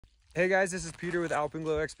Hey guys, this is Peter with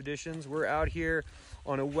Alpenglow Expeditions. We're out here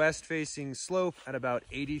on a west-facing slope at about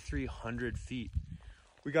 8,300 feet.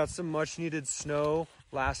 We got some much-needed snow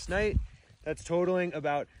last night. That's totaling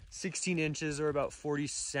about 16 inches or about 40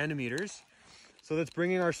 centimeters. So that's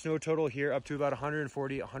bringing our snow total here up to about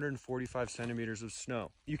 145 centimeters of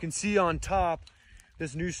snow. You can see on top,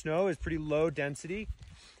 this new snow is pretty low density,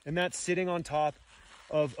 and that's sitting on top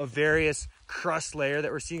of a various crust layer that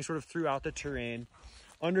we're seeing sort of throughout the terrain.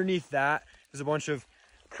 Underneath that is a bunch of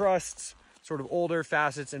crusts, sort of older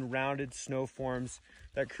facets and rounded snow forms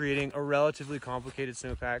that creating a relatively complicated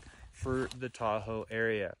snowpack for the Tahoe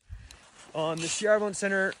area. On the Sierra Avalanche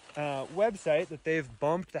Center website, that they've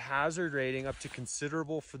bumped the hazard rating up to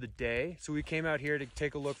considerable for the day. So we came out here to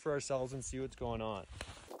take a look for ourselves and see what's going on.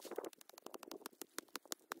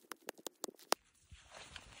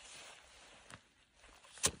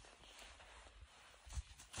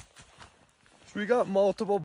 So we got multiple